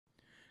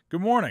Good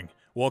morning.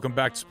 Welcome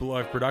back to Split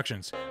Life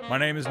Productions. My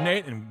name is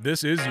Nate, and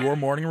this is your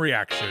morning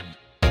reaction.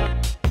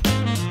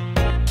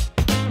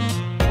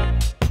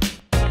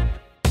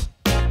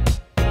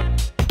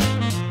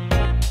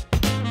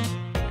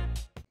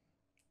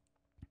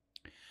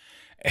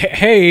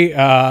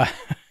 Hey,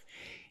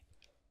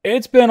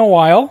 it's been a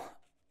while.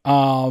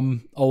 A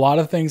lot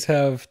of things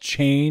have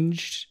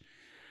changed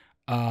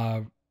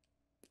over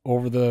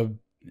the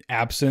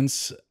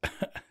absence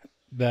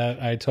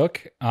that I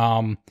took.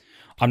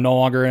 I'm no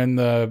longer in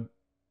the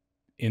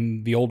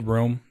old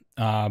room.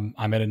 I'm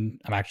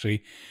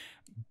actually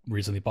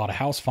recently bought a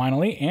house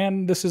finally,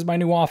 and this is my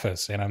new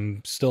office, and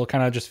I'm still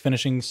kind of just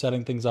finishing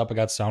setting things up. I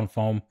got sound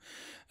foam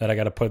that I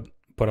got to put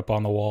up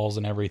on the walls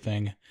and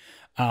everything.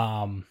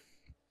 But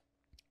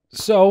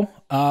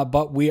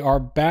we are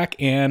back,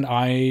 and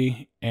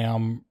I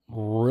am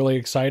really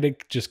excited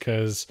just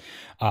because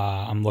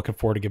I'm looking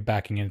forward to get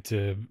back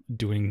into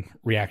doing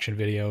reaction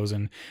videos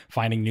and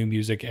finding new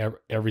music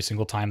every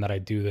single time that I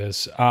do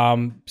this.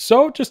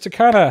 So just to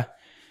kind of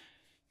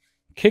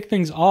kick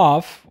things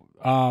off,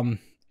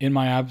 in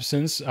my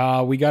absence,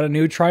 we got a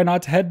new Try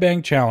Not to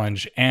Headbang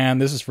challenge,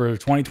 and this is for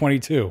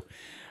 2022.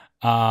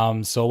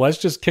 So let's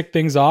just kick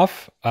things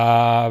off.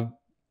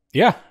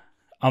 Yeah,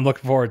 I'm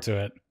looking forward to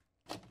it.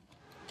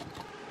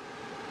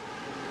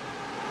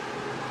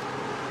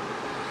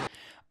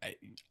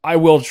 I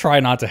will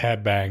try not to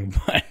headbang,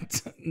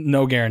 but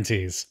no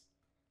guarantees.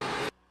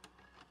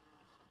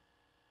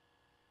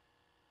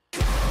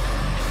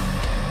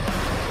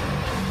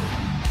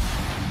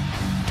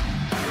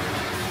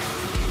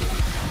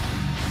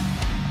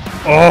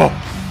 Oh!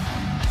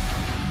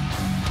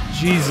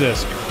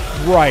 Jesus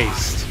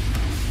Christ.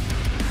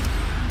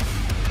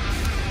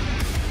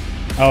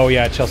 Oh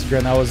yeah, Chelsea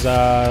Grin, that was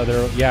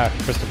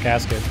Crystal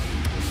Casket.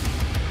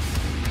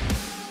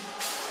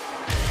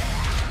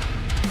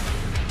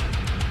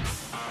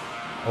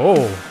 Oh,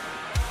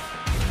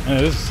 and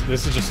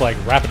this is just like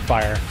rapid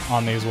fire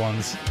on these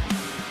ones.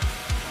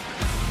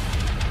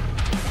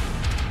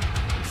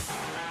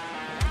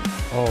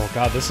 Oh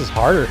god, this is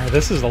harder.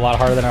 This is a lot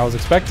harder than I was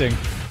expecting.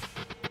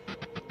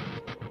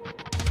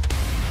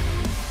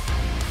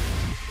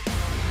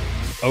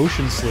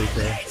 Ocean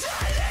Sleeper.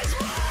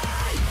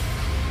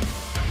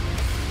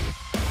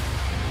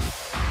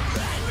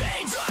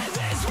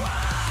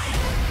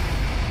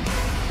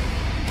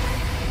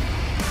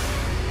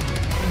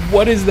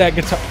 What is that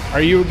guitar?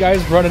 Are you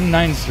guys running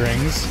 9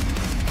 strings?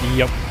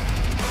 Yep.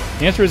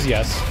 The answer is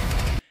yes.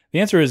 The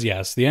answer is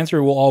yes. The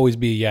answer will always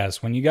be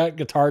yes. When you got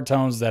guitar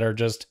tones that are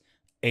just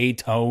a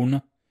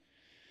tone,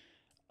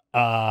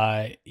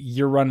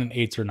 you're running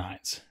 8s or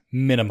 9s.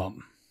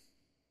 Minimum.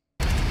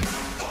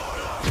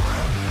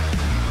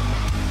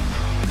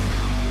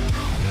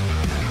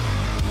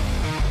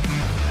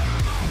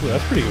 Ooh,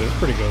 that's pretty good. That's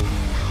pretty good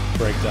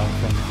breakdown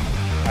from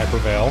I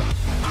Prevail.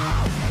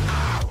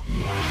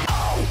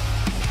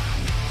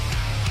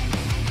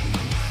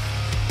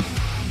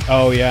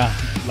 Oh yeah,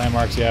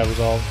 Landmarks. Yeah, it was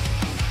all.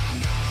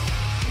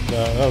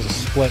 That was a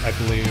split, I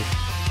believe.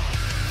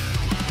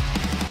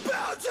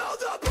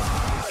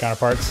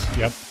 Counterparts.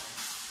 Yep.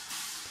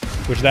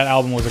 Which that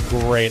album was a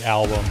great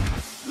album,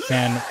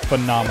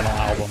 phenomenal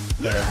album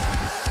there.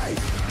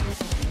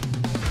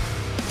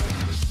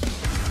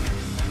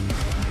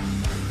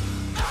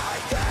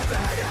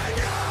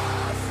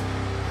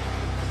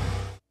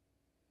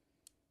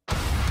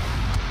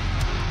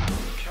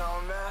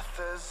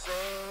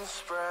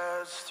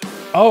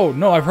 Oh,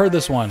 no, I've heard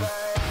this one.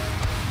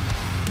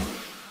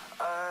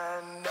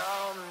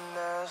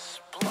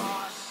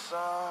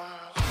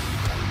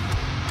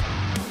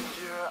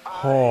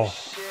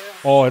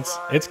 Oh,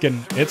 it's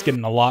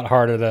getting a lot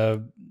harder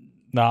to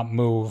not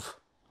move.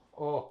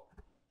 Oh.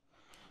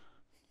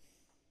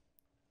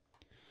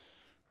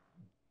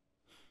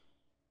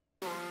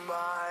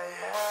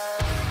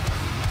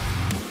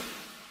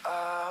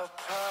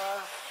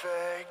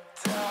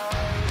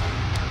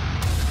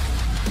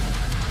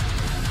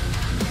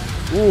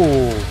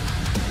 Ooh.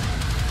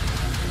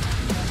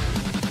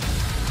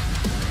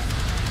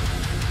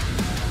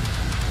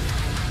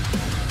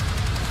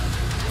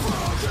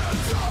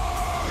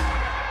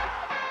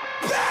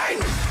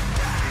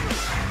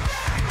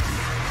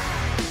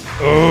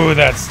 Ooh,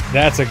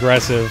 that's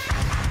aggressive.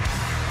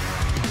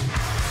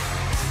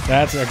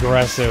 That's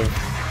aggressive.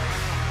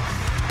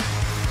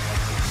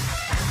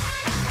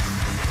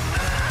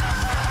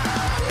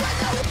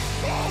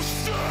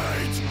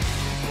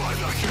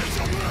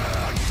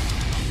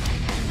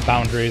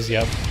 Boundaries,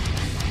 yep.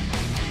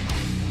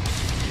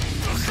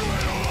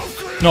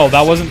 No,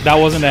 that wasn't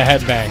a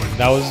headbang.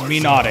 That was me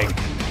nodding.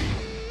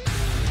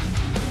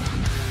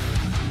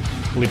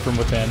 Bleed from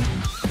within.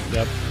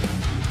 Yep.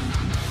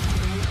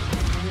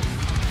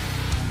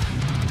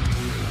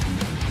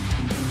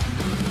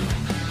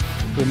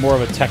 We're more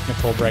of a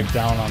technical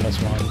breakdown on this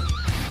one.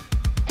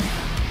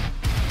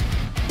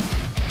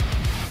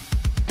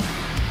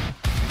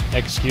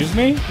 Excuse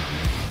me?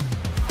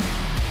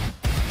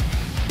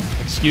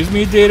 Excuse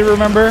me, Day to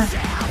Remember?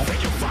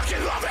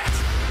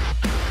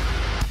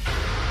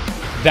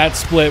 That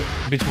split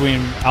between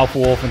Alpha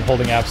Wolf and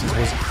Holding Absence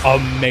was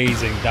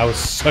amazing. That was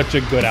such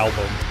a good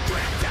album.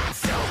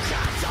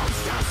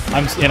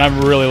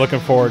 I'm really looking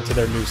forward to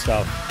their new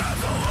stuff.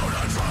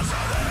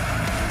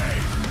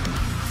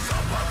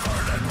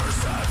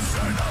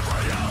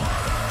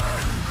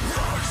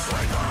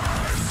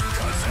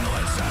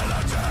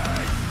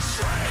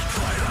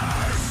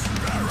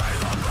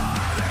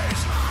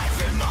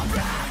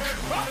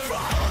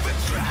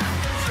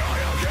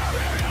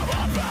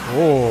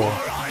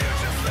 Oh.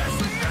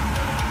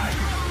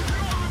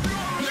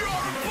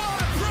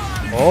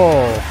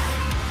 Oh.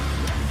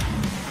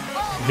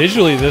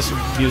 Visually, this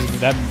music,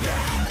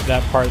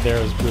 that part there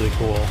is really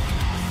cool.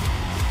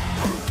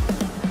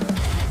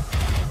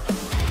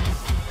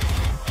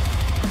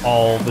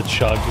 All the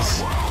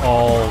chugs.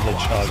 All the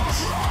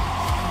chugs.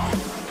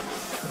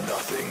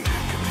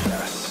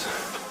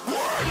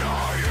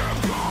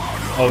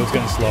 Oh, it's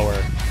getting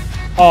slower.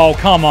 Oh,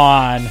 come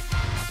on.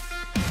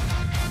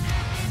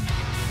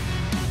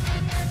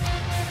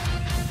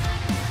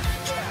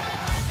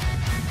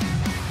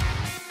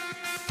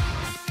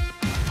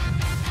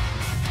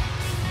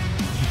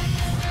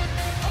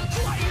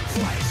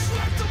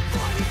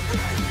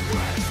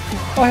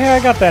 Oh, hey,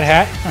 I got that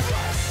hat.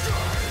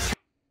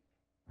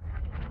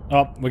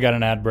 Oh, we got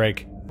an ad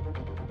break.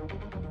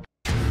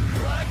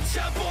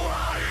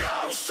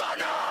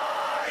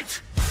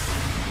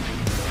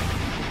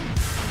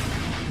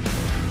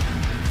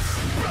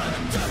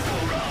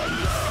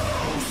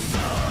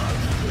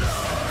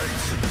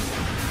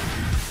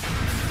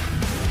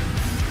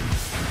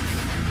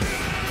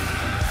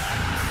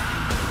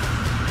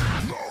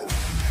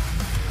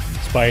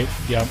 Spite,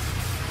 yep.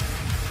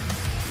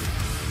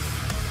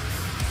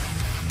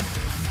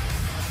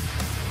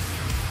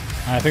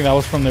 I think that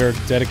was from their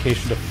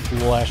Dedication to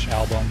Flesh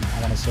album,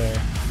 I want to say.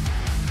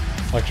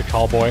 Electric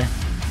Callboy.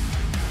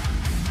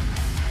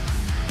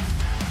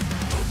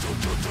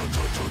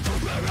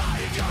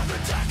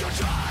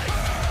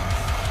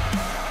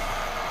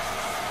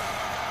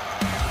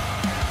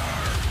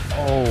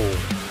 Oh.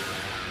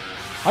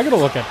 I gotta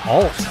look at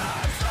alt.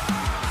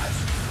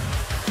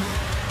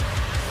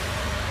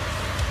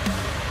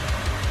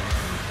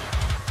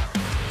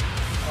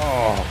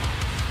 Oh.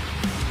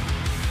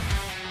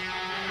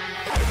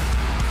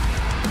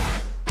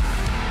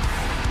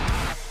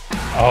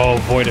 Oh,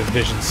 Void of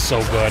Vision's so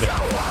good.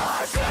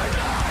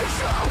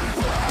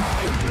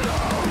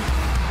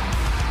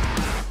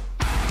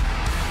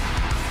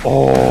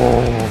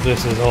 Oh,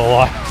 this is a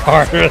lot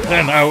harder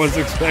than I was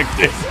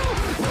expecting.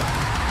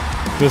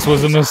 This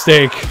was a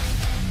mistake.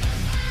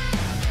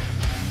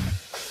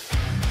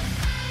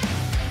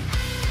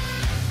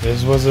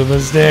 This was a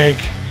mistake.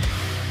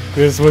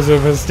 This was a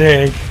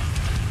mistake.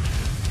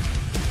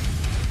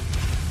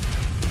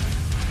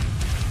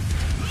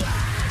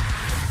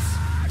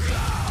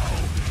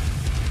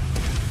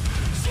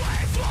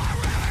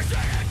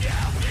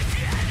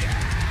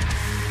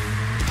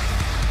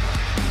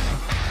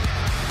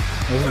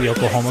 This is the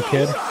Oklahoma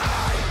kid.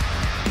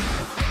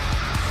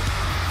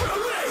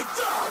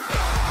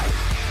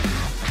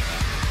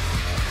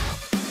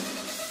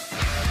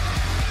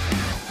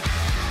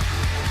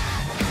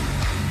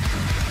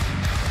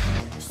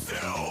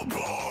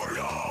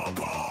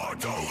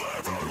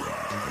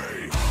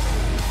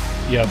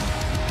 Yep,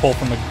 Pull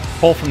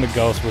from the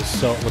Ghost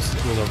was a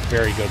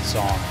very good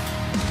song.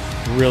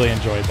 Really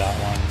enjoyed that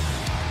one.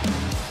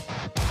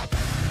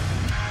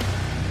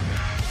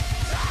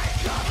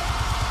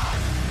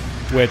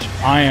 Which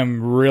I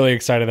am really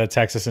excited that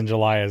Texas in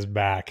July is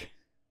back.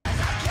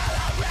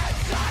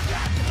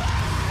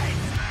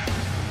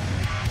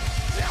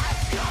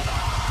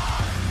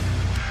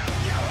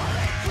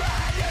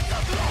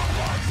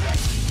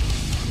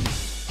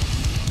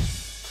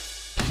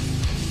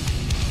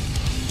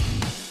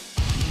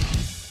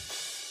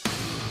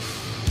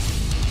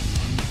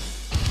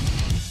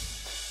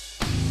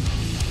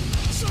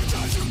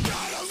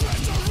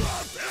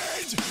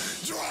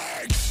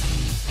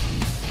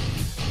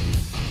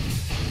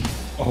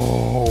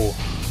 Oh.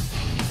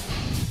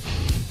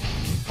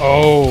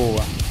 Oh.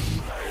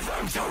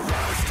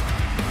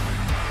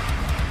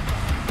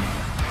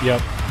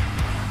 Yep.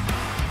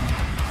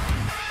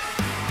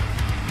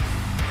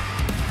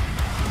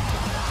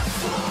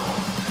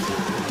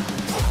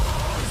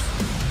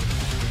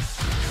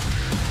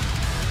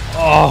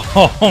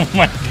 Oh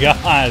my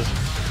gosh.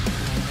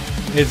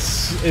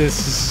 This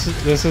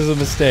is a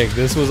mistake.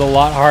 This was a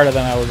lot harder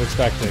than I was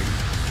expecting.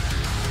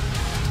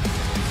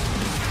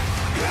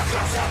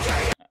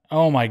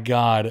 Oh my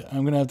god.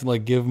 I'm gonna have to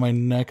like give my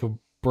neck a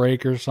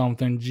break or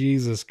something.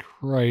 Jesus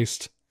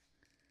Christ.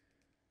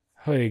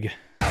 Hig.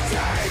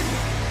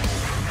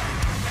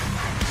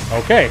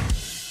 Okay.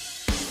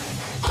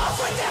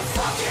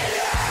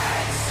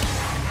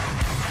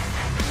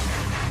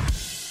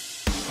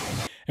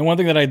 And one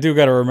thing that I do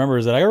gotta remember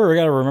is that I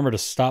gotta remember to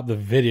stop the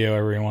video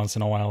every once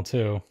in a while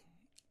too.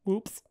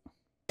 Whoops.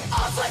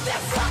 Off with their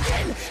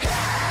fucking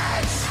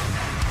heads!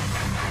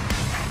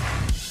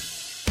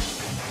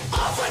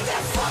 Off with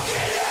their fucking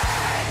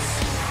heads!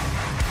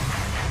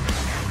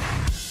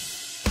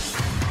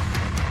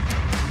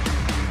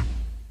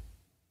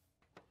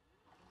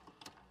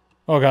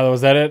 Oh God,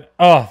 was that it?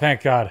 Oh,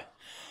 thank God.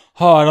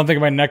 Oh, I don't think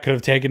my neck could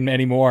have taken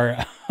any more.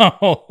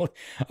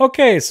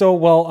 Okay, so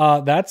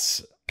well,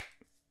 that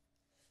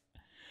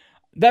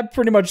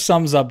pretty much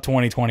sums up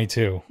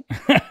 2022.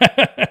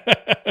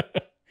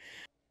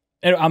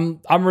 And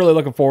I'm really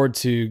looking forward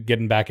to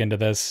getting back into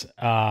this.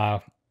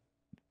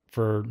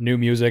 For new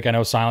music, I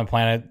know Silent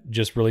Planet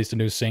just released a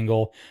new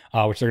single,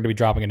 which they're going to be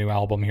dropping a new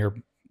album here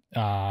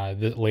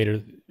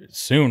later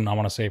soon. I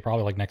want to say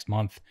probably like next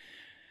month.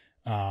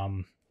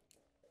 Um,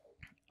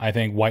 I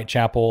think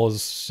Whitechapel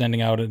is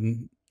sending out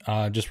and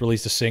just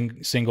released a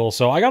single.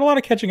 So I got a lot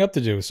of catching up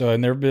to do. So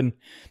and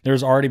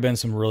there's already been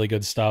some really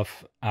good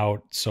stuff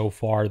out so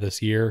far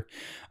this year.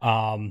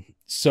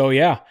 So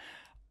yeah,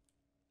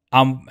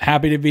 I'm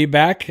happy to be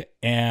back,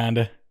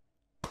 and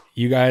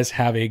you guys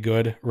have a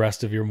good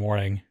rest of your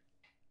morning.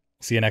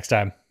 See you next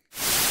time.